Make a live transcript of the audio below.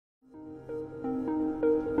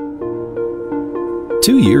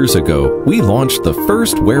2 years ago, we launched the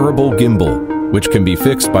first wearable gimbal, which can be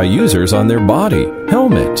fixed by users on their body,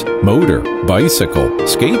 helmet, motor, bicycle,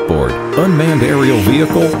 skateboard, unmanned aerial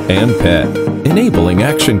vehicle, and pet, enabling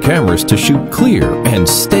action cameras to shoot clear and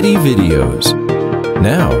steady videos.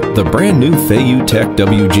 Now, the brand new Feuyutech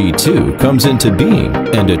WG2 comes into being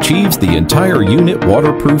and achieves the entire unit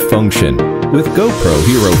waterproof function. With GoPro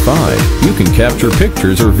Hero 5, you can capture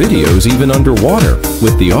pictures or videos even underwater.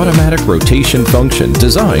 With the automatic rotation function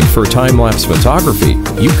designed for time-lapse photography,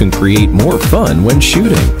 you can create more fun when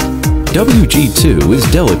shooting. WG2 is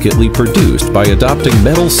delicately produced by adopting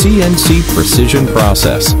metal CNC precision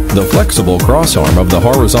process. The flexible crossarm of the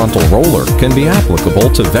horizontal roller can be applicable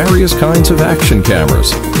to various kinds of action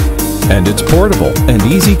cameras. And it's portable and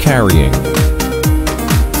easy carrying.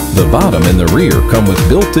 The bottom and the rear come with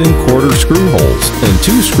built-in quarter screw holes and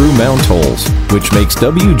 2 screw mount holes, which makes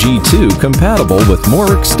WG2 compatible with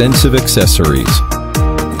more extensive accessories.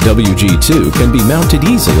 WG2 can be mounted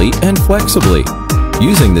easily and flexibly,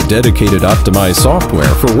 using the dedicated optimized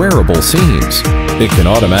software for wearable scenes. It can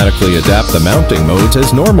automatically adapt the mounting modes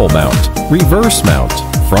as normal mount, reverse mount,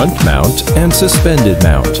 front mount, and suspended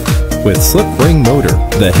mount. With slip ring motor,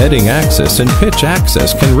 the heading axis and pitch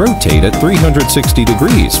axis can rotate at 360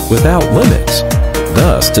 degrees without limits,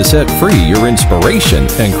 thus to set free your inspiration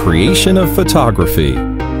and creation of photography.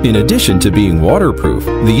 In addition to being waterproof,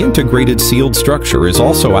 the integrated sealed structure is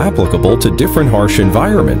also applicable to different harsh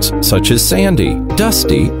environments such as sandy,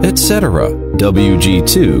 dusty, etc.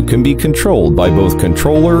 WG2 can be controlled by both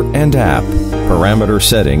controller and app. Parameter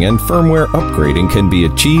setting and firmware upgrading can be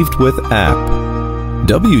achieved with app.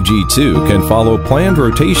 WG2 can follow planned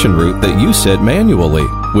rotation route that you set manually,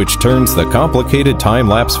 which turns the complicated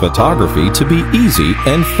time-lapse photography to be easy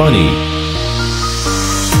and funny.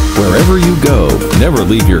 Wherever you go, never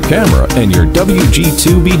leave your camera and your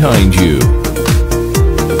WG2 behind you.